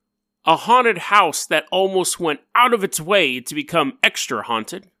a haunted house that almost went out of its way to become extra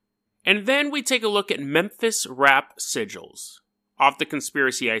haunted. And then we take a look at Memphis rap sigils, off the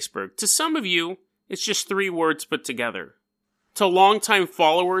conspiracy iceberg. To some of you, it's just 3 words put together. To longtime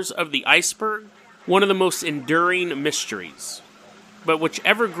followers of the iceberg, one of the most enduring mysteries. But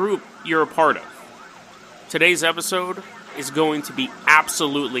whichever group you're a part of, today's episode is going to be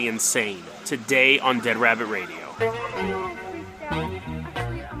absolutely insane today on Dead Rabbit Radio.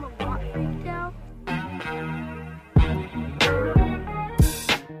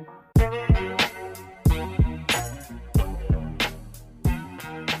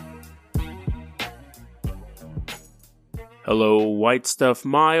 Hello, white stuff,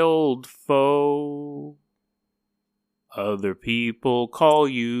 my old foe. Other people call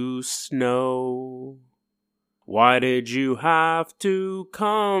you Snow. Why did you have to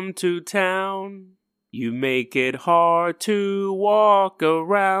come to town? You make it hard to walk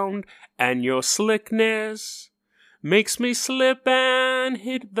around, and your slickness makes me slip and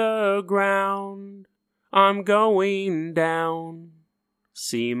hit the ground. I'm going down.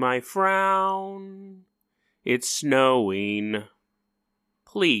 See my frown. It's snowing.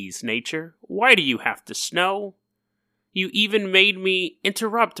 Please, nature, why do you have to snow? You even made me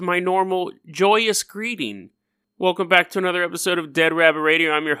interrupt my normal, joyous greeting. Welcome back to another episode of Dead Rabbit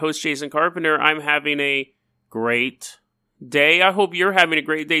Radio. I'm your host, Jason Carpenter. I'm having a great day. I hope you're having a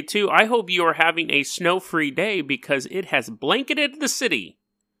great day, too. I hope you are having a snow-free day because it has blanketed the city.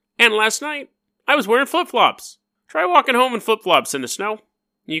 And last night, I was wearing flip-flops. Try walking home in flip-flops in the snow.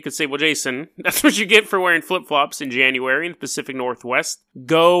 You could say, well, Jason, that's what you get for wearing flip-flops in January in the Pacific Northwest.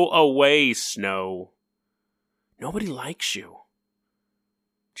 Go away, snow. Nobody likes you.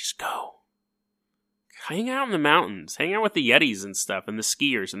 Just go. Hang out in the mountains. Hang out with the Yetis and stuff, and the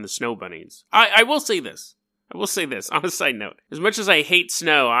skiers and the snow bunnies. I will say this. On a side note. As much as I hate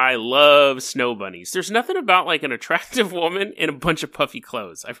snow, I love snow bunnies. There's nothing about, like, an attractive woman in a bunch of puffy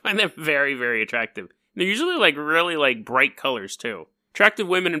clothes. I find that very, very attractive. They're usually, like, really, like, bright colors, too. Attractive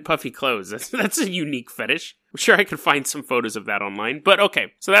women in puffy clothes. That's a unique fetish. I'm sure I could find some photos of that online. But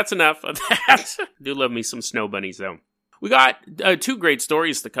okay, so that's enough of that. I do love me some snow bunnies, though. We got 2 great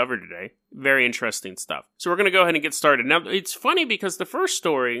stories to cover today. Very interesting stuff. So we're going to go ahead and get started. Now, it's funny because the first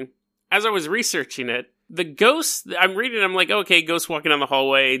story, as I was researching it, the ghosts, I'm reading, I'm like, okay, ghosts walking down the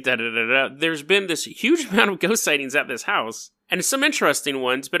hallway, da-da-da-da. There's been this huge amount of ghost sightings at this house. And some interesting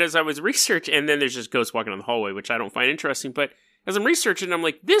ones, but as I was researching, and then there's just ghosts walking down the hallway, which I don't find interesting, but as I'm researching, I'm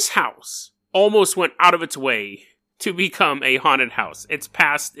like, this house almost went out of its way to become a haunted house. Its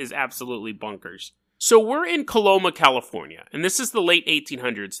past is absolutely bonkers. So we're in Coloma, California, and this is the late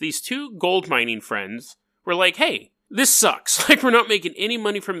 1800s. These 2 gold mining friends were like, hey, this sucks. Like, we're not making any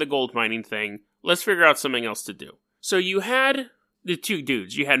money from the gold mining thing. Let's figure out something else to do. So you had the 2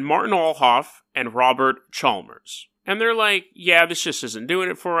 dudes. You had Martin Alhoff and Robert Chalmers. And they're like, yeah, this just isn't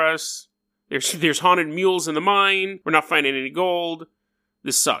doing it for us. There's haunted mules in the mine. We're not finding any gold.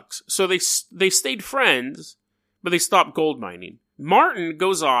 This sucks. So they stayed friends, but they stopped gold mining. Martin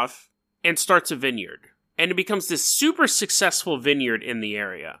goes off and starts a vineyard. And it becomes this super successful vineyard in the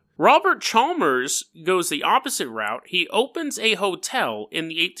area. Robert Chalmers goes the opposite route. He opens a hotel in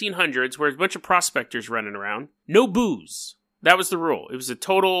the 1800s where there's a bunch of prospectors running around. No booze. That was the rule. It was a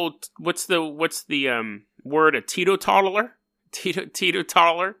total, what's the word? A teetotaler?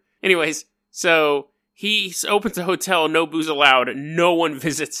 Teetotaler? Anyways. So, he opens a hotel, no booze allowed, no one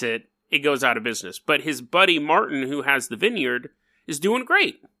visits it, it goes out of business. But his buddy Martin, who has the vineyard, is doing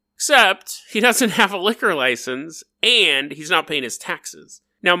great. Except, he doesn't have a liquor license, and he's not paying his taxes.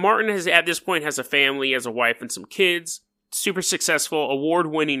 Now, Martin at this point has a family, has a wife and some kids, super successful,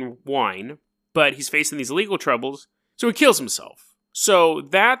 award-winning wine, but he's facing these legal troubles, so he kills himself. So,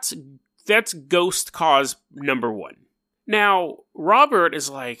 that's ghost cause number 1. Now, Robert is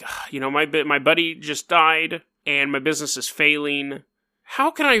like, my buddy just died, and my business is failing.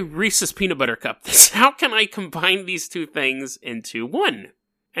 How can I Reese's Peanut Butter Cup this? How can I combine these 2 things into one?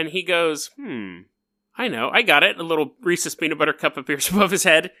 And he goes, I know, I got it. A little Reese's Peanut Butter Cup appears above his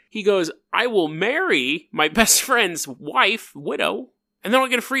head. He goes, I will marry my best friend's wife, widow, and then I'll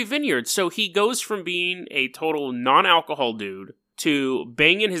get a free vineyard. So he goes from being a total non-alcohol dude to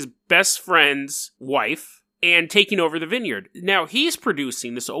banging his best friend's wife, and taking over the vineyard. Now, he's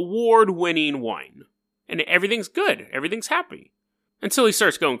producing this award-winning wine. And everything's good. Everything's happy. Until he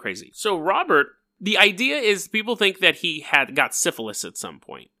starts going crazy. So Robert, the idea is people think that he got syphilis at some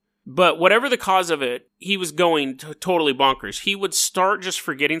point. But whatever the cause of it, he was going totally bonkers. He would start just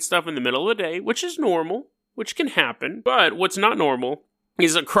forgetting stuff in the middle of the day, which is normal, which can happen. But what's not normal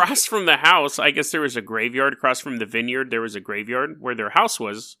is across from the house. I guess there was a graveyard across from the vineyard. There was a graveyard where their house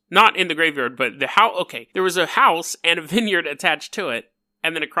was. Not in the graveyard, but the house. Okay, there was a house and a vineyard attached to it.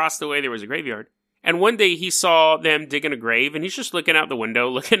 And then across the way, there was a graveyard. And one day he saw them digging a grave, and he's just looking out the window,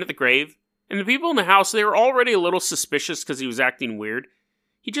 looking at the grave. And the people in the house, they were already a little suspicious because he was acting weird.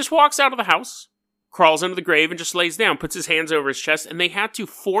 He just walks out of the house, crawls under the grave, and just lays down, puts his hands over his chest, and they had to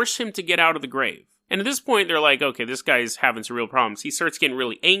force him to get out of the grave. And at this point, they're like, okay, this guy's having some real problems. He starts getting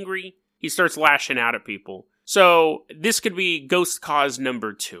really angry. He starts lashing out at people. So this could be ghost cause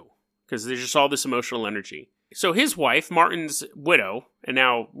number 2, because there's just all this emotional energy. So his wife, Martin's widow, and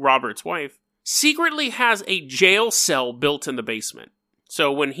now Robert's wife, secretly has a jail cell built in the basement. So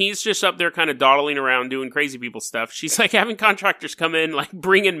when he's just up there kind of dawdling around doing crazy people stuff, she's like having contractors come in, like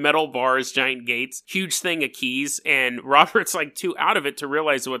bring in metal bars, giant gates, huge thing of keys, and Robert's like too out of it to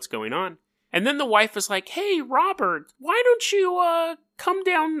realize what's going on. And then the wife is like, hey, Robert, why don't you come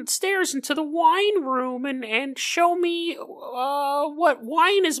downstairs into the wine room and show me what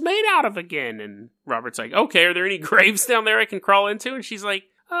wine is made out of again? And Robert's like, okay, are there any graves down there I can crawl into? And she's like,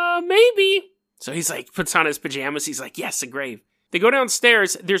 maybe. So he's like, puts on his pajamas. He's like, yes, a grave. They go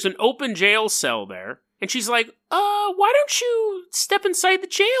downstairs. There's an open jail cell there. And she's like, why don't you step inside the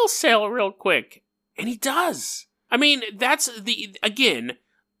jail cell real quick? And he does. I mean, that's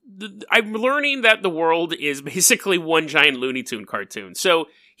I'm learning that the world is basically one giant Looney Tune cartoon. So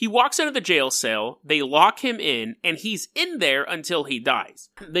he walks into the jail cell, they lock him in, and he's in there until he dies.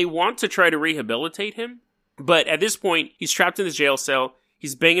 They want to try to rehabilitate him, but at this point, he's trapped in the jail cell,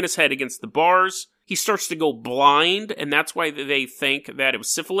 he's banging his head against the bars, he starts to go blind, and that's why they think that it was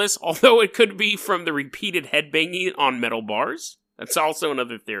syphilis, although it could be from the repeated head banging on metal bars. That's also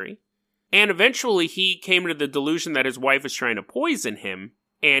another theory. And eventually, he came into the delusion that his wife was trying to poison him,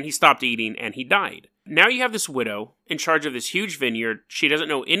 and he stopped eating, and he died. Now you have this widow in charge of this huge vineyard. She doesn't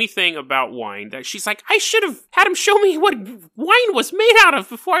know anything about wine. That she's like, I should have had him show me what wine was made out of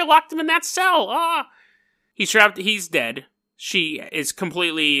before I locked him in that cell. He's trapped. He's dead. She is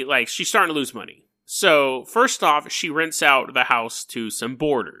completely, she's starting to lose money. So, first off, she rents out the house to some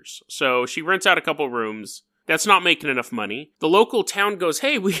boarders. So, she rents out a couple rooms. That's not making enough money. The local town goes,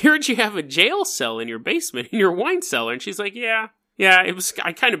 hey, we heard you have a jail cell in your basement, in your wine cellar. And she's like, yeah, it was,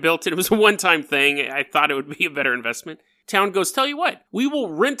 I kind of built it. It was a one-time thing. I thought it would be a better investment. Town goes, tell you what, we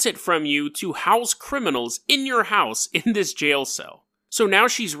will rent it from you to house criminals in your house in this jail cell. So now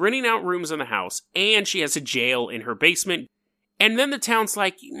she's renting out rooms in the house, and she has a jail in her basement. And then the town's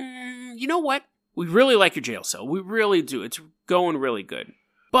like, you know what? We really like your jail cell. We really do. It's going really good.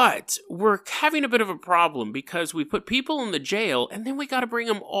 But we're having a bit of a problem because we put people in the jail, and then we got to bring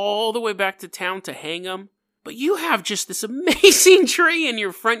them all the way back to town to hang them. But you have just this amazing tree in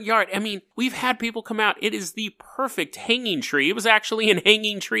your front yard. I mean, we've had people come out. It is the perfect hanging tree. It was actually in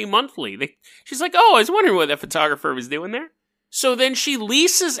Hanging Tree Monthly. She's like, I was wondering what that photographer was doing there. So then she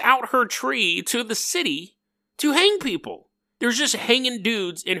leases out her tree to the city to hang people. There's just hanging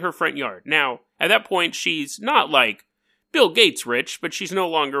dudes in her front yard. Now, at that point, she's not like Bill Gates rich, but she's no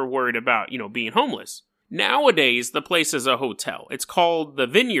longer worried about, being homeless. Nowadays, the place is a hotel. It's called the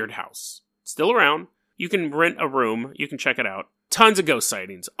Vineyard House. It's still around. You can rent a room. You can check it out. Tons of ghost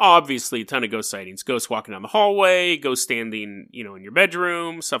sightings. Obviously, a ton of ghost sightings. Ghosts walking down the hallway, ghosts standing, in your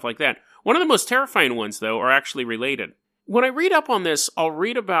bedroom, stuff like that. One of the most terrifying ones, though, are actually related. When I read up on this, I'll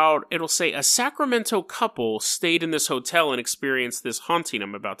read about, it'll say a Sacramento couple stayed in this hotel and experienced this haunting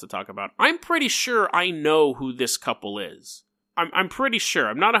I'm about to talk about. I'm pretty sure I know who this couple is. I'm pretty sure.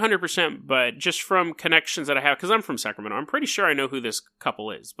 I'm not 100%, but just from connections that I have, because I'm from Sacramento, I'm pretty sure I know who this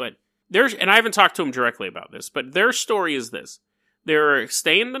couple is. But and I haven't talked to them directly about this, but their story is this. They're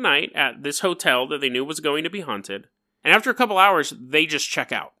staying the night at this hotel that they knew was going to be haunted, and after a couple hours, they just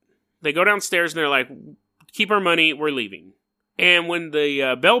check out. They go downstairs and they're like, keep our money, we're leaving. And when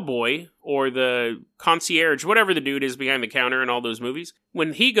the bellboy or the concierge, whatever the dude is behind the counter in all those movies,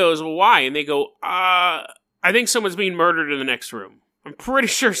 when he goes, well, why? And they go, I think someone's being murdered in the next room. I'm pretty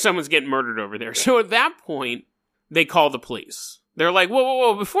sure someone's getting murdered over there. So at that point, they call the police. They're like,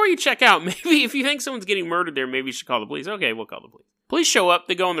 whoa, before you check out, maybe if you think someone's getting murdered there, maybe you should call the police. Okay, we'll call the police. Police show up,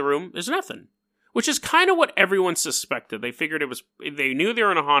 they go in the room, there's nothing. Which is kind of what everyone suspected. They figured they knew they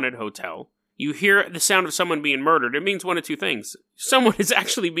were in a haunted hotel. You hear the sound of someone being murdered, it means one of two things. Someone is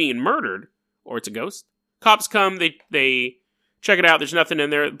actually being murdered, or it's a ghost. Cops come, they check it out, there's nothing in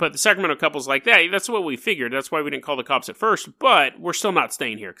there, but the Sacramento couple's like, that's what we figured, that's why we didn't call the cops at first, but we're still not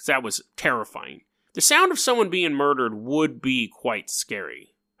staying here, because that was terrifying. The sound of someone being murdered would be quite scary.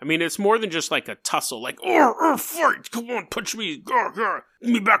 I mean, it's more than just like a tussle, like, fight, come on, punch me, give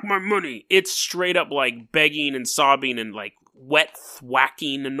me back my money. It's straight up like begging and sobbing and like wet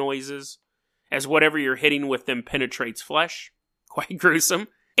thwacking noises as whatever you're hitting with them penetrates flesh. Quite gruesome.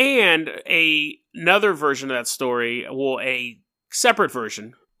 And another version of that story, well, a separate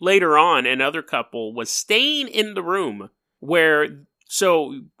version, later on, another couple was staying in the room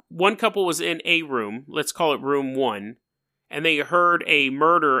so one couple was in a room, let's call it room 1, and they heard a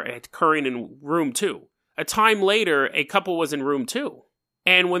murder occurring in room 2. A time later, a couple was in room 2.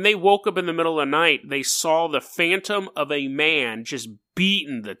 And when they woke up in the middle of the night, they saw the phantom of a man just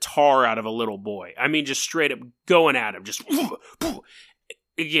beating the tar out of a little boy. I mean, just straight up going at him. Just,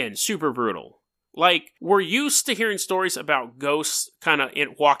 again, super brutal. Like, we're used to hearing stories about ghosts kind of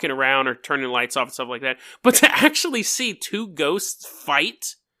walking around or turning lights off and stuff like that. But to actually see two ghosts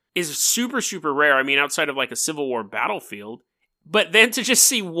fight is super, super rare. I mean, outside of like a Civil War battlefield. But then to just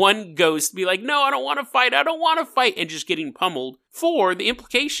see one ghost be like, no, I don't want to fight, and just getting pummeled for the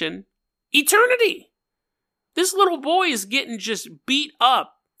implication, eternity. This little boy is getting just beat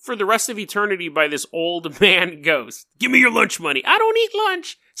up for the rest of eternity by this old man ghost. Give me your lunch money. I don't eat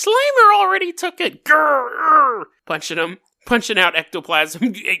lunch. Slimer already took it. Grr. Punching him. Punching out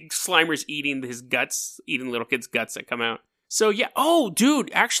ectoplasm. Slimer's eating his guts. Eating little kids' guts that come out. So yeah. Oh,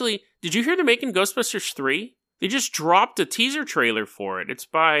 dude. Actually, did you hear they're making Ghostbusters 3? They just dropped a teaser trailer for it. It's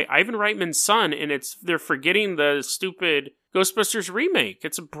by Ivan Reitman's son, and they're forgetting the stupid Ghostbusters remake.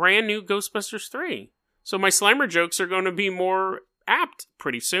 It's a brand new Ghostbusters 3. So my Slimer jokes are going to be more apt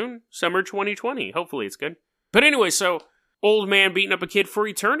pretty soon. Summer 2020. Hopefully it's good. But anyway, so old man beating up a kid for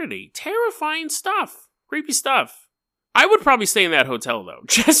eternity. Terrifying stuff. Creepy stuff. I would probably stay in that hotel, though.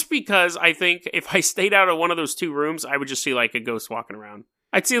 Just because I think if I stayed out of one of those two rooms, I would just see like a ghost walking around.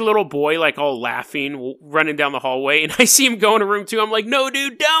 I'd see a little boy, like, all laughing, running down the hallway, and I see him go into room 2. I'm like, no,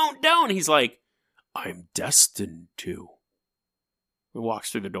 dude, don't. He's like, I'm destined to. He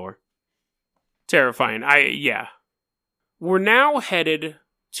walks through the door. Terrifying. Yeah. We're now headed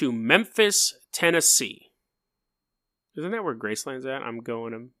to Memphis, Tennessee. Isn't that where Graceland's at? I'm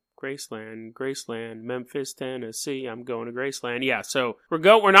going to Graceland, Memphis, Tennessee. I'm going to Graceland. Yeah, so we're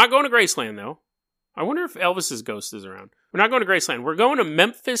not going to Graceland, though. I wonder if Elvis's ghost is around. We're not going to Graceland. We're going to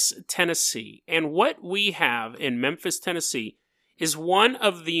Memphis, Tennessee. And what we have in Memphis, Tennessee is one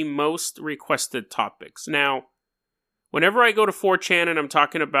of the most requested topics. Now, whenever I go to 4chan and I'm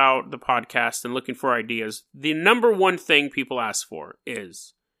talking about the podcast and looking for ideas, the number one thing people ask for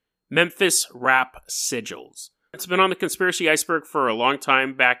is Memphis rap sigils. It's been on the conspiracy iceberg for a long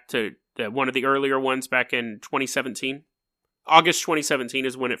time, back to one of the earlier ones back in 2017. August 2017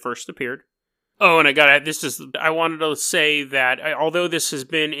 is when it first appeared. Oh, and I wanted to say that although this has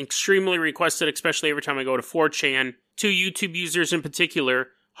been extremely requested, especially every time I go to 4chan, two YouTube users in particular,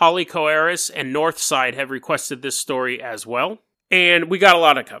 Holly Coaris and Northside, have requested this story as well. And we got a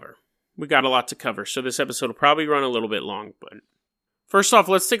lot to cover. So this episode will probably run a little bit long. But first off,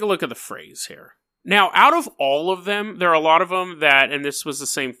 let's take a look at the phrase here. Now, out of all of them, there are a lot of them that, and this was the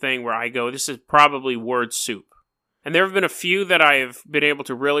same thing where I go, this is probably word soup. And there have been a few that I have been able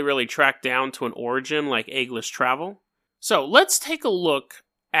to really, really track down to an origin, like Eggless Travel. So let's take a look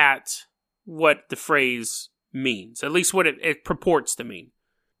at what the phrase means, at least what it purports to mean.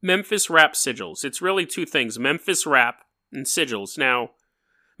 Memphis rap sigils. It's really two things, Memphis rap and sigils. Now,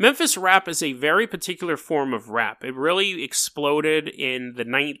 Memphis rap is a very particular form of rap. It really exploded in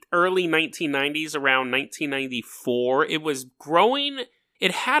the early 1990s, around 1994. It was growing.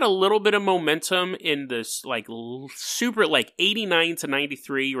 It had a little bit of momentum in this, super, 89 to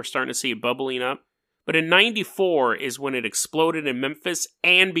 93. You were starting to see it bubbling up. But in 94 is when it exploded in Memphis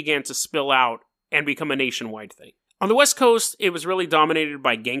and began to spill out and become a nationwide thing. On the West Coast, it was really dominated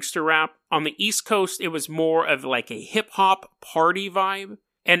by gangster rap. On the East Coast, it was more of like a hip-hop party vibe.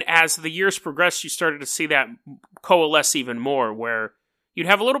 And as the years progressed, you started to see that coalesce even more, where you'd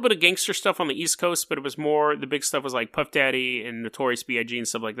have a little bit of gangster stuff on the East Coast, but it was more, the big stuff was like Puff Daddy and Notorious B.I.G. and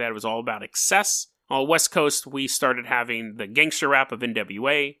stuff like that. It was all about excess. On the West Coast, we started having the gangster rap of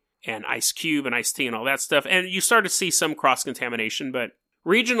NWA and Ice Cube and Ice-T and all that stuff. And you started to see some cross-contamination, but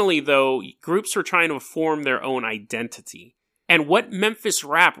regionally, though, groups were trying to form their own identity. And what Memphis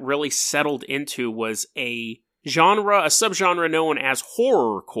rap really settled into was a subgenre known as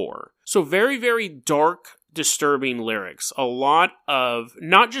horrorcore. So very, very dark, disturbing lyrics. A lot of,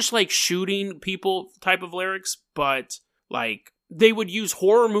 not just like shooting people type of lyrics, but like they would use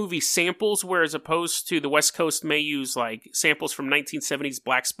horror movie samples, whereas opposed to the West Coast may use like samples from 1970s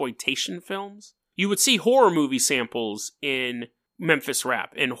blaxploitation films. You would see horror movie samples in Memphis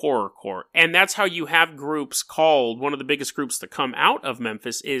rap and horrorcore. And that's how you have groups called, one of the biggest groups to come out of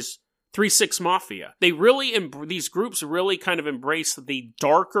Memphis is 3 6 Mafia. These groups really kind of embrace the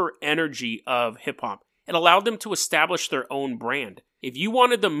darker energy of hip hop. It allowed them to establish their own brand. If you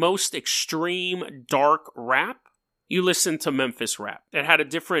wanted the most extreme, dark rap, you listened to Memphis rap. It had a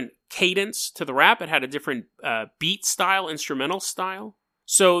different cadence to the rap. It had a different beat style, instrumental style.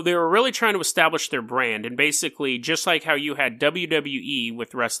 So they were really trying to establish their brand. And basically, just like how you had WWE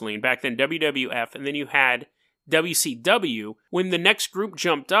with wrestling, back then WWF, and then you had WCW, when the next group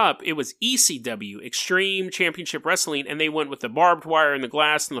jumped up, it was ECW, Extreme Championship Wrestling, and they went with the barbed wire and the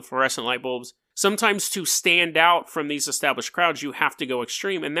glass and the fluorescent light bulbs. Sometimes to stand out from these established crowds, you have to go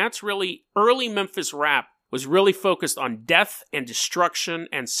extreme. And that's really, early Memphis rap was really focused on death and destruction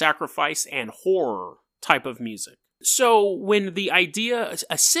and sacrifice and horror type of music. So when the idea,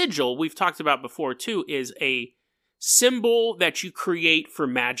 a sigil, we've talked about before too, is a symbol that you create for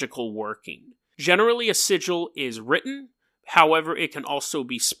magical working. Generally, a sigil is written. However, it can also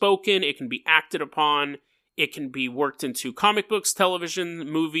be spoken. It can be acted upon. It can be worked into comic books, television,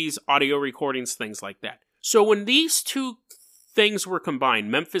 movies, audio recordings, things like that. So when these two things were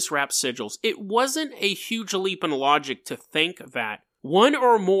combined, Memphis rap sigils, it wasn't a huge leap in logic to think that one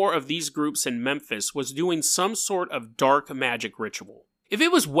or more of these groups in Memphis was doing some sort of dark magic ritual. If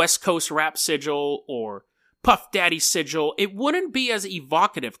it was West Coast rap sigil or Puff Daddy sigil, it wouldn't be as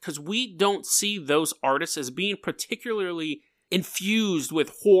evocative because we don't see those artists as being particularly infused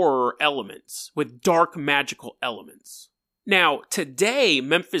with horror elements, with dark magical elements. Now, today,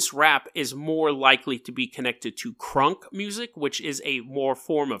 Memphis rap is more likely to be connected to crunk music, which is a more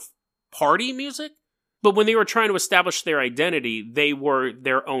form of party music. But when they were trying to establish their identity, they were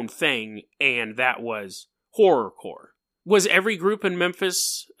their own thing, and that was horrorcore. Was every group in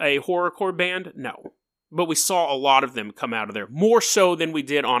Memphis a horrorcore band? No. But we saw a lot of them come out of there, more so than we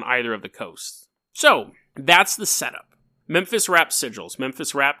did on either of the coasts. So, that's the setup. Memphis rap sigils.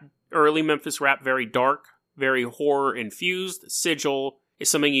 Memphis rap, early Memphis rap, very dark, very horror-infused. Sigil is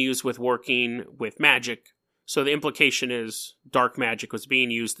something you use with working with magic. So the implication is dark magic was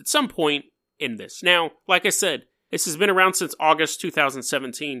being used at some point in this. Now, like I said, this has been around since August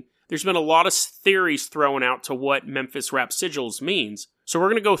 2017. There's been a lot of theories thrown out to what Memphis rap sigils means. So we're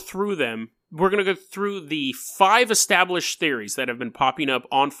going to go through them. We're going to go through the 5 established theories that have been popping up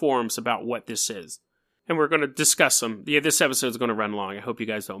on forums about what this is. And we're going to discuss them. Yeah, this episode is going to run long. I hope you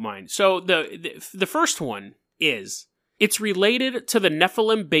guys don't mind. So the first one is, it's related to the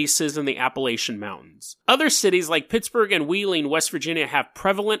Nephilim bases in the Appalachian Mountains. Other cities like Pittsburgh and Wheeling, West Virginia have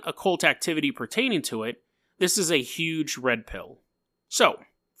prevalent occult activity pertaining to it. This is a huge red pill. So,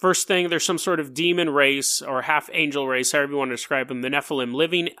 first thing, there's some sort of demon race or half-angel race, however you want to describe them, the Nephilim,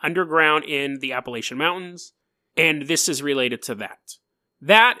 living underground in the Appalachian Mountains. And this is related to that.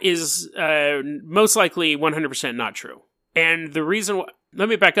 That is most likely 100% not true. And the reason why, let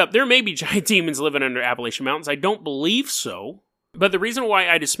me back up. There may be giant demons living under Appalachian Mountains. I don't believe so. But the reason why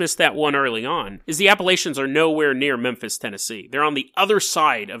I dismissed that one early on is the Appalachians are nowhere near Memphis, Tennessee. They're on the other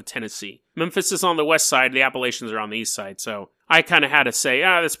side of Tennessee. Memphis is on the west side. The Appalachians are on the east side. So I kind of had to say,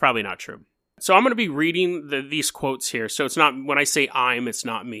 that's probably not true. So I'm going to be reading these quotes here. So it's not, when I say it's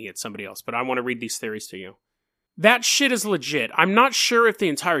not me, it's somebody else. But I want to read these theories to you. That shit is legit. I'm not sure if the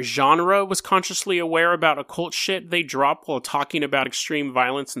entire genre was consciously aware about occult shit they drop while talking about extreme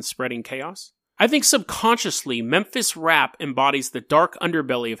violence and spreading chaos. I think subconsciously, Memphis rap embodies the dark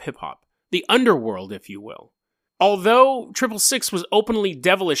underbelly of hip-hop. The underworld, if you will. Although 666 was openly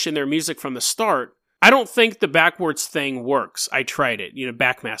devilish in their music from the start, I don't think the backwards thing works. I tried it,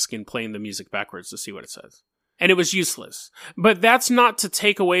 backmasking, playing the music backwards to see what it says. And it was useless. But that's not to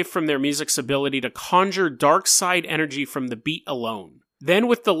take away from their music's ability to conjure dark side energy from the beat alone. Then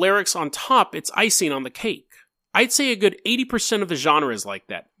with the lyrics on top, it's icing on the cake. I'd say a good 80% of the genre is like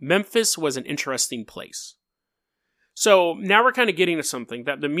that. Memphis was an interesting place. So now we're kind of getting to something,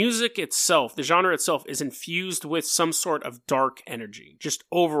 that the music itself, the genre itself, is infused with some sort of dark energy, just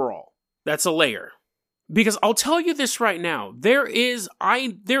overall. That's a layer. Because I'll tell you this right now, there is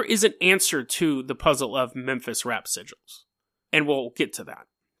an answer to the puzzle of Memphis rap sigils. And we'll get to that.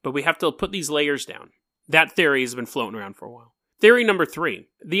 But we have to put these layers down. That theory has been floating around for a while. Theory number 3.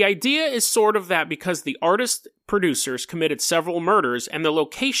 The idea is sort of that because the artist-producers committed several murders and the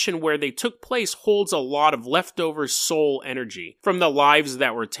location where they took place holds a lot of leftover soul energy from the lives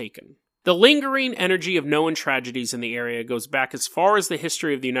that were taken. The lingering energy of known tragedies in the area goes back as far as the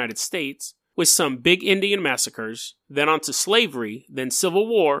history of the United States, with some big Indian massacres, then onto slavery, then Civil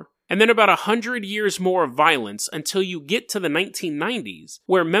War, and then about 100 years more of violence until you get to the 1990s,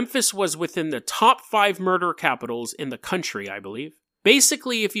 where Memphis was within the top 5 murder capitals in the country, I believe.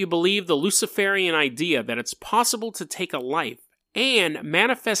 Basically, if you believe the Luciferian idea that it's possible to take a life and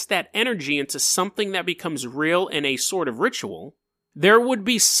manifest that energy into something that becomes real in a sort of ritual, There would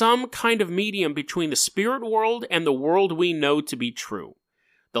be some kind of medium between the spirit world and the world we know to be true.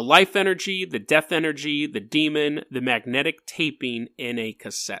 The life energy, the death energy, the demon, the magnetic taping in a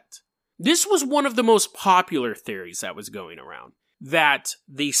cassette. This was one of the most popular theories that was going around. That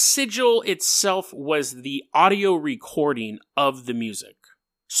the sigil itself was the audio recording of the music.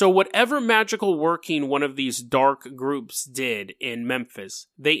 So whatever magical working one of these dark groups did in Memphis,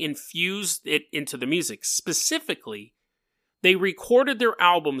 they infused it into the music. Specifically, they recorded their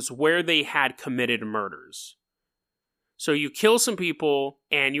albums where they had committed murders. So you kill some people,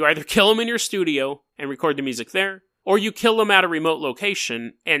 and you either kill them in your studio and record the music there, or you kill them at a remote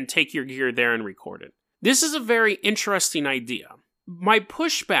location and take your gear there and record it. This is a very interesting idea. My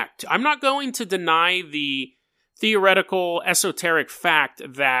pushback, I'm not going to deny the theoretical, esoteric fact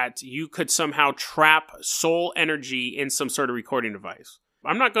that you could somehow trap soul energy in some sort of recording device.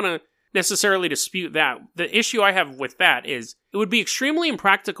 I'm not going to necessarily dispute that. The issue I have with that is it would be extremely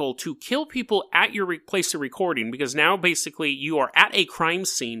impractical to kill people at your place of recording, because now basically you are at a crime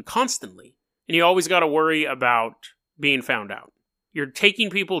scene constantly, and you always got to worry about being found out. You're taking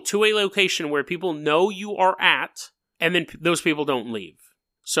people to a location where people know you are at, and then those people don't leave.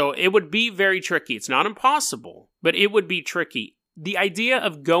 So it would be very tricky. It's not impossible, but it would be tricky. The idea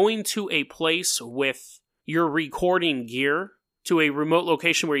of going to a place with your recording gear to a remote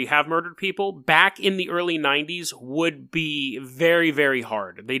location where you have murdered people back in the early 90s would be very, very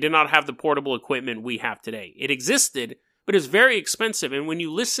hard. They did not have the portable equipment we have today. It existed, but it's very expensive. And when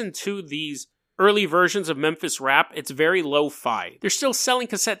you listen to these early versions of Memphis Rap, it's very lo-fi. They're still selling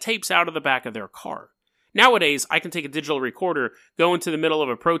cassette tapes out of the back of their car. Nowadays, I can take a digital recorder, go into the middle of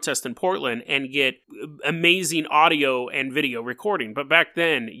a protest in Portland, and get amazing audio and video recording. But back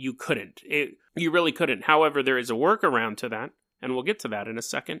then, you couldn't. You really couldn't. However, there is a workaround to that, and we'll get to that in a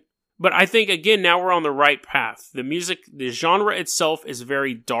second. But I think, again, now we're on the right path. The music, the genre itself is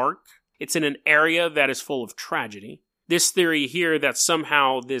very dark. It's in an area that is full of tragedy. This theory here that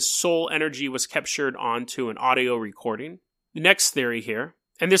somehow this soul energy was captured onto an audio recording. The next theory here,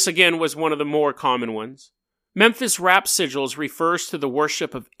 and this again was one of the more common ones. Memphis Rap sigils refers to the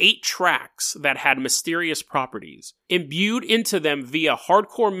worship of 8 tracks that had mysterious properties, imbued into them via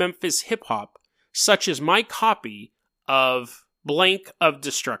hardcore Memphis hip-hop, such as my copy of Blank of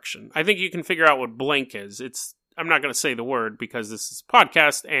Destruction. I think you can figure out what blank is. I'm not going to say the word because this is a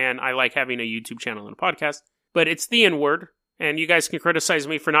podcast, and I like having a YouTube channel and a podcast, but it's the N-word, and you guys can criticize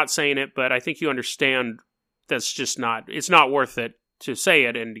me for not saying it, but I think you understand that's just it's not worth it to say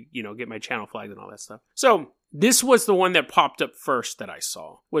it and, get my channel flagged and all that stuff. So, this was the one that popped up first that I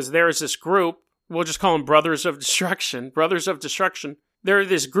saw, was there's this group, we'll just call them Brothers of Destruction. They're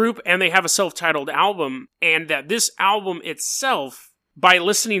this group, and they have a self-titled album, and that this album itself, by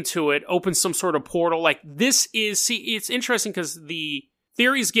listening to it, opens some sort of portal. It's interesting because the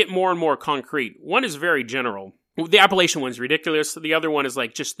theories get more and more concrete. One is very general. The Appalachian one's ridiculous. The other one is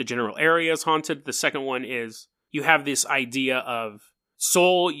just the general area is haunted. The second one is you have this idea of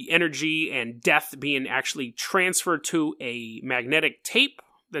soul energy and death being actually transferred to a magnetic tape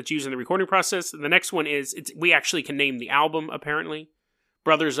that's used in the recording process. And the next one is we actually can name the album, apparently.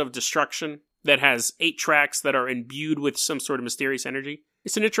 Brothers of Destruction, that has 8 tracks that are imbued with some sort of mysterious energy.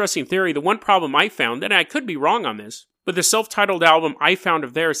 It's an interesting theory. The one problem I found, and I could be wrong on this, but the self-titled album I found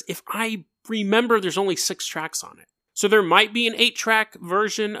of theirs, if I remember, there's only 6 tracks on it. So there might be an 8-track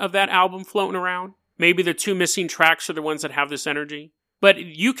version of that album floating around. Maybe the 2 missing tracks are the ones that have this energy. But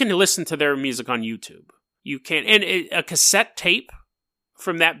you can listen to their music on YouTube. You can, and a cassette tape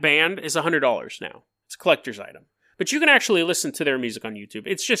from that band is $100 now. It's a collector's item. But you can actually listen to their music on YouTube.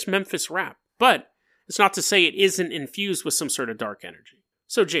 It's just Memphis Rap. But it's not to say it isn't infused with some sort of dark energy.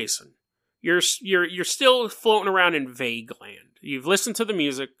 So Jason, you're still floating around in vague land. You've listened to the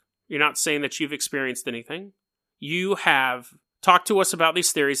music. You're not saying that you've experienced anything. You have talked to us about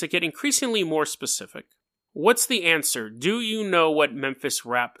these theories that get increasingly more specific. What's the answer? Do you know what Memphis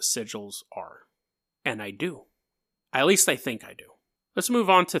Rap sigils are? And I do. At least I think I do. Let's move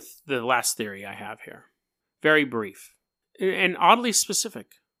on to the last theory I have here. Very brief. And oddly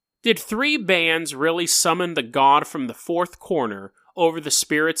specific. Did 3 bands really summon the god from the 4th corner over the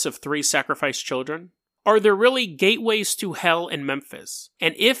spirits of 3 sacrificed children? Are there really gateways to hell in Memphis?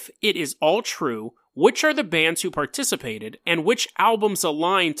 And if it is all true, which are the bands who participated, and which albums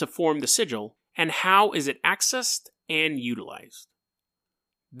align to form the sigil, and how is it accessed and utilized?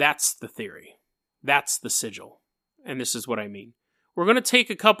 That's the theory. That's the sigil. And this is what I mean. We're going to take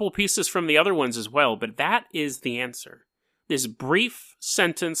a couple pieces from the other ones as well, but that is the answer. This brief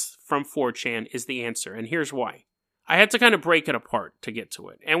sentence from 4chan is the answer, and here's why. I had to kind of break it apart to get to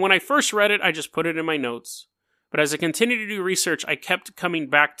it. And when I first read it, I just put it in my notes. But as I continued to do research, I kept coming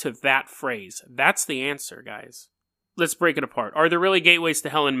back to that phrase. That's the answer, guys. Let's break it apart. Are there really gateways to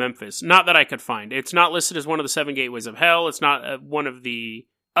hell in Memphis? Not that I could find. It's not listed as one of the 7 gateways of hell. It's not one of the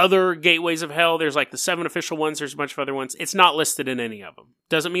other gateways of hell. There's like the 7 official ones. There's a bunch of other ones. It's not listed in any of them.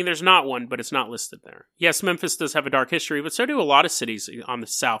 Doesn't mean there's not one, but it's not listed there. Yes, Memphis does have a dark history, but so do a lot of cities on the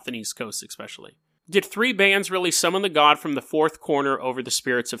South and East Coast especially. Did 3 bands really summon the god from the 4th corner over the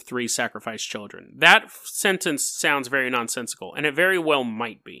spirits of 3 sacrificed children? That sentence sounds very nonsensical, and it very well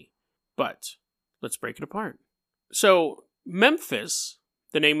might be. But let's break it apart. So, Memphis,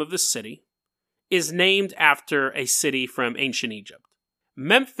 the name of the city, is named after a city from ancient Egypt.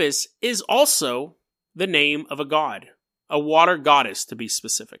 Memphis is also the name of a god, a water goddess to be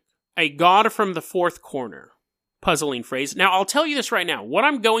specific. A god from the 4th corner. Puzzling phrase. Now, I'll tell you this right now. What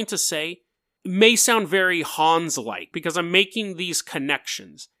I'm going to say may sound very Hans-like because I'm making these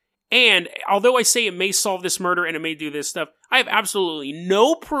connections. And although I say it may solve this murder and it may do this stuff, I have absolutely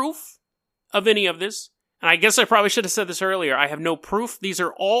no proof of any of this. And I guess I probably should have said this earlier. I have no proof. These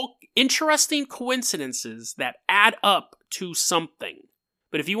are all interesting coincidences that add up to something.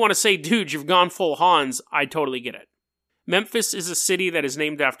 But if you want to say, dude, you've gone full Hans, I totally get it. Memphis is a city that is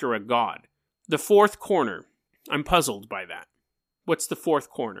named after a god. The 4th corner. I'm puzzled by that. What's the 4th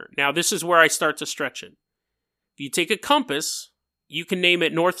corner? Now, this is where I start to stretch it. If you take a compass, you can name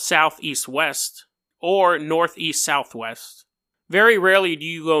it north, south, east, west, or northeast, southwest. Very rarely do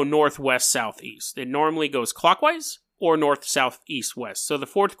you go northwest, southeast. It normally goes clockwise or north, south, east, west. So the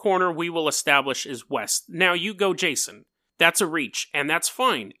 4th corner we will establish is west. Now you go, Jason. That's a reach, and that's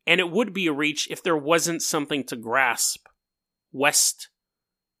fine. And it would be a reach if there wasn't something to grasp west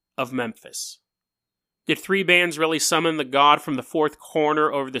of Memphis. Did 3 bands really summon the god from the 4th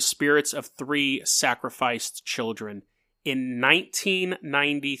corner over the spirits of 3 sacrificed children in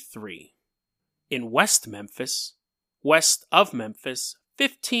 1993? In West Memphis, west of Memphis,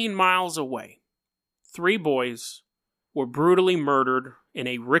 15 miles away, 3 boys were brutally murdered in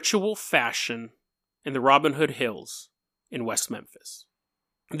a ritual fashion in the Robin Hood Hills in West Memphis.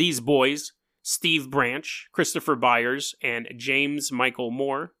 These boys, Steve Branch, Christopher Byers, and James Michael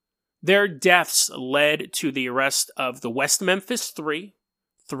Moore, their deaths led to the arrest of the West Memphis 3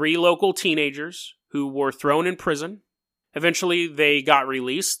 local teenagers who were thrown in prison. Eventually, they got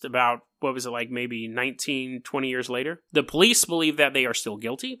released about, maybe 19, 20 years later. The police believe that they are still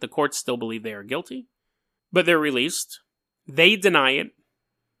guilty. The courts still believe they are guilty. But they're released. They deny it.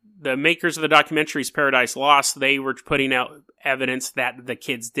 The makers of the documentaries Paradise Lost, they were putting out evidence that the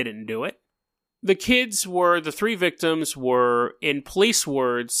kids didn't do it. The 3 victims were, in police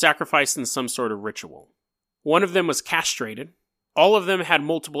words, sacrificed in some sort of ritual. One of them was castrated. All of them had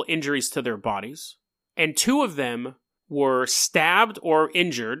multiple injuries to their bodies. And 2 of them were stabbed or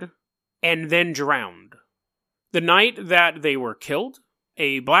injured and then drowned. The night that they were killed,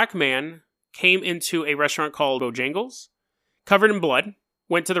 a black man came into a restaurant called Bojangles, covered in blood,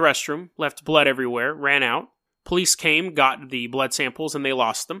 went to the restroom, left blood everywhere, ran out. Police came, got the blood samples, and they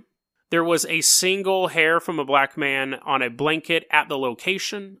lost them. There was a single hair from a black man on a blanket at the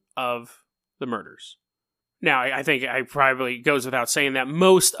location of the murders. Now, I think it probably goes without saying that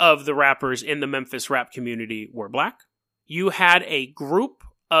most of the rappers in the Memphis rap community were black. You had a group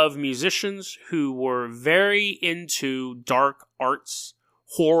of musicians who were very into dark arts,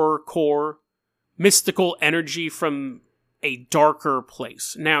 horrorcore, mystical energy from a darker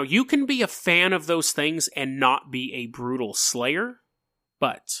place. Now, you can be a fan of those things and not be a brutal slayer,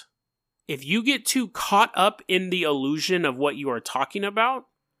 but if you get too caught up in the illusion of what you are talking about,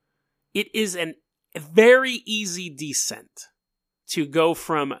 it is a very easy descent to go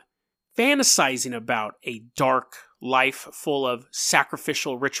from fantasizing about a dark life full of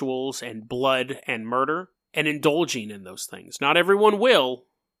sacrificial rituals and blood and murder and indulging in those things. Not everyone will,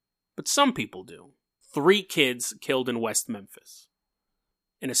 but some people do. 3 kids killed in West Memphis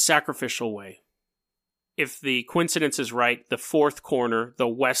in a sacrificial way. If the coincidence is right, the 4th corner, the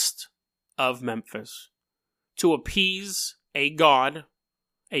west of Memphis, to appease a god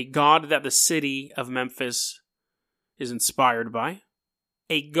that the city of Memphis is inspired by,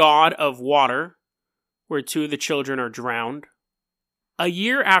 a god of water, where 2 of the children are drowned. A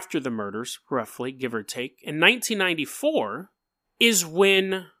year after the murders, roughly, give or take, in 1994, is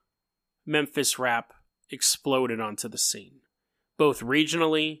when Memphis rap exploded onto the scene, both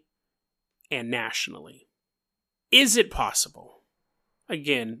regionally and nationally. Is it possible?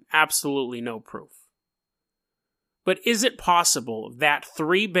 Again, absolutely no proof. But is it possible that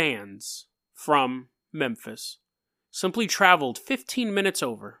 3 bands from Memphis simply traveled 15 minutes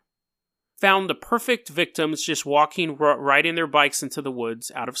over, found the perfect victims just walking, riding their bikes into the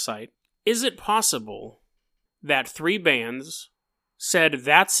woods out of sight? Is it possible that 3 bands said,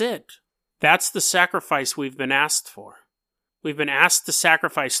 that's it. That's the sacrifice we've been asked for. We've been asked to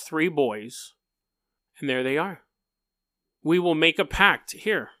sacrifice 3 boys, and there they are. We will make a pact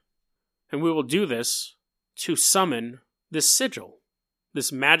here, and we will do this to summon this sigil,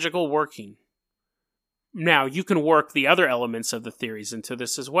 this magical working. Now, you can work the other elements of the theories into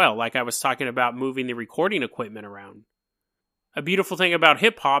this as well, like I was talking about moving the recording equipment around. A beautiful thing about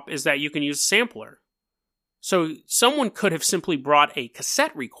hip-hop is that you can use a sampler. So someone could have simply brought a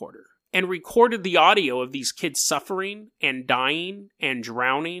cassette recorder and recorded the audio of these kids suffering and dying and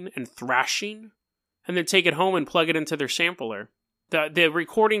drowning and thrashing, and then take it home and plug it into their sampler. The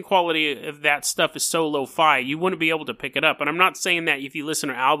recording quality of that stuff is so lo-fi, you wouldn't be able to pick it up. And I'm not saying that if you listen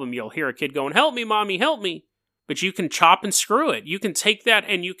to an album, you'll hear a kid going, "Help me, mommy, help me." But you can chop and screw it. You can take that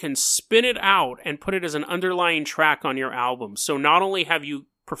and you can spin it out and put it as an underlying track on your album. So not only have you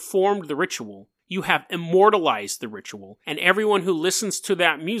performed the ritual, you have immortalized the ritual. And everyone who listens to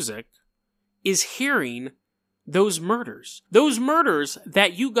that music is hearing those murders. Those murders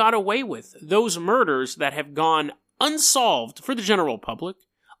that you got away with. Those murders that have gone unsolved for the general public,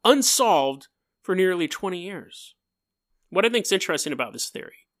 unsolved for nearly 20 years. What I think is interesting about this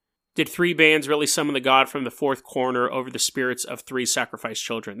theory, did 3 bands really summon the god from the 4th corner over the spirits of 3 sacrificed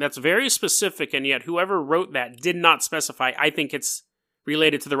children? That's very specific, and yet whoever wrote that did not specify. I think it's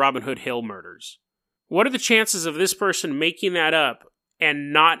related to the Robin Hood Hill murders. What are the chances of this person making that up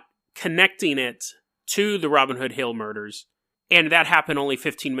and not connecting it to the Robin Hood Hill murders? And that happened only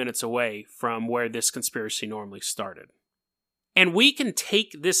 15 minutes away from where this conspiracy normally started. And we can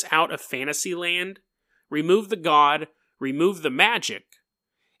take this out of Fantasyland, remove the god, remove the magic,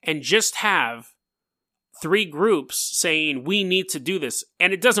 and just have 3 groups saying, we need to do this.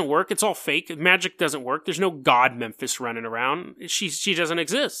 And it doesn't work. It's all fake. Magic doesn't work. There's no god Memphis running around. She doesn't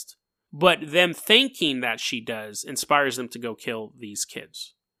exist. But them thinking that she does inspires them to go kill these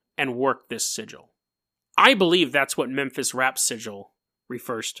kids and work this sigil. I believe that's what Memphis Rap Sigil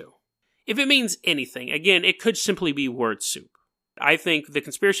refers to. If it means anything, again, it could simply be word soup. I think the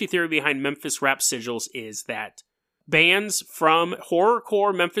conspiracy theory behind Memphis Rap Sigils is that bands from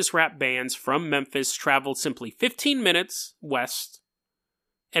horrorcore Memphis rap bands from Memphis traveled simply 15 minutes west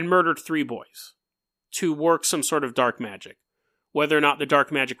and murdered 3 boys to work some sort of dark magic. Whether or not the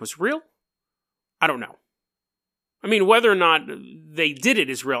dark magic was real, I don't know. I mean, whether or not they did it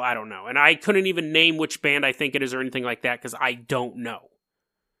is real, I don't know. And I couldn't even name which band I think it is or anything like that because I don't know.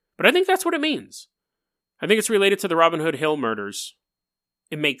 But I think that's what it means. I think it's related to the Robin Hood Hill murders.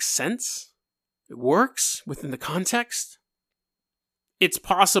 It makes sense. It works within the context. It's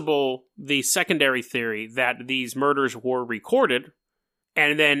possible, the secondary theory, that these murders were recorded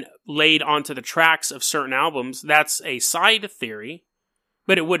and then laid onto the tracks of certain albums. That's a side theory.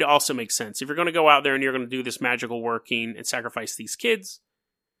 But it would also make sense. If you're going to go out there and you're going to do this magical working and sacrifice these kids,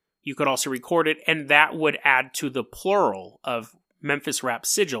 you could also record it, and that would add to the plural of Memphis Rap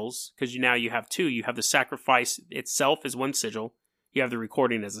Sigils, because now you have 2. You have the sacrifice itself as one sigil, you have the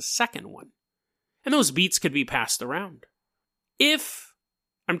recording as a second one. And those beats could be passed around. If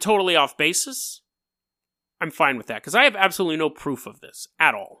I'm totally off basis, I'm fine with that, because I have absolutely no proof of this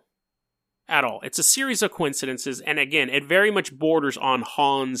at all. At all. It's a series of coincidences, and again, it very much borders on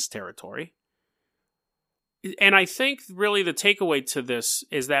Hans territory. And I think really the takeaway to this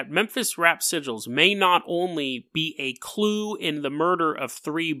is that Memphis Rap Sigils may not only be a clue in the murder of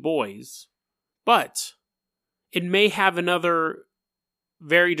 3 boys, but it may have another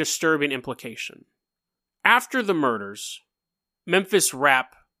very disturbing implication. After the murders, Memphis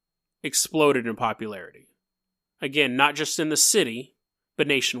rap exploded in popularity. Again, not just in the city, but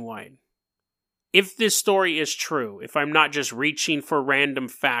nationwide. If this story is true, if I'm not just reaching for random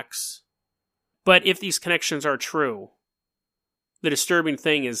facts, but if these connections are true, the disturbing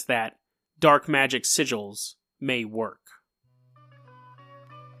thing is that dark magic sigils may work.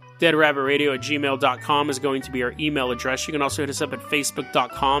 DeadRabbitRadio@gmail.com is going to be our email address. You can also hit us up at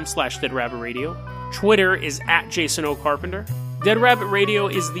Facebook.com/DeadRabbitRadio. Twitter is @JasonOCarpenter. Dead Rabbit Radio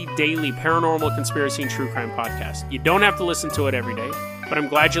is the daily paranormal conspiracy and true crime podcast. You don't have to listen to it every day, but I'm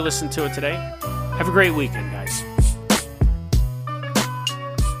glad you listened to it today. Have a great weekend, guys.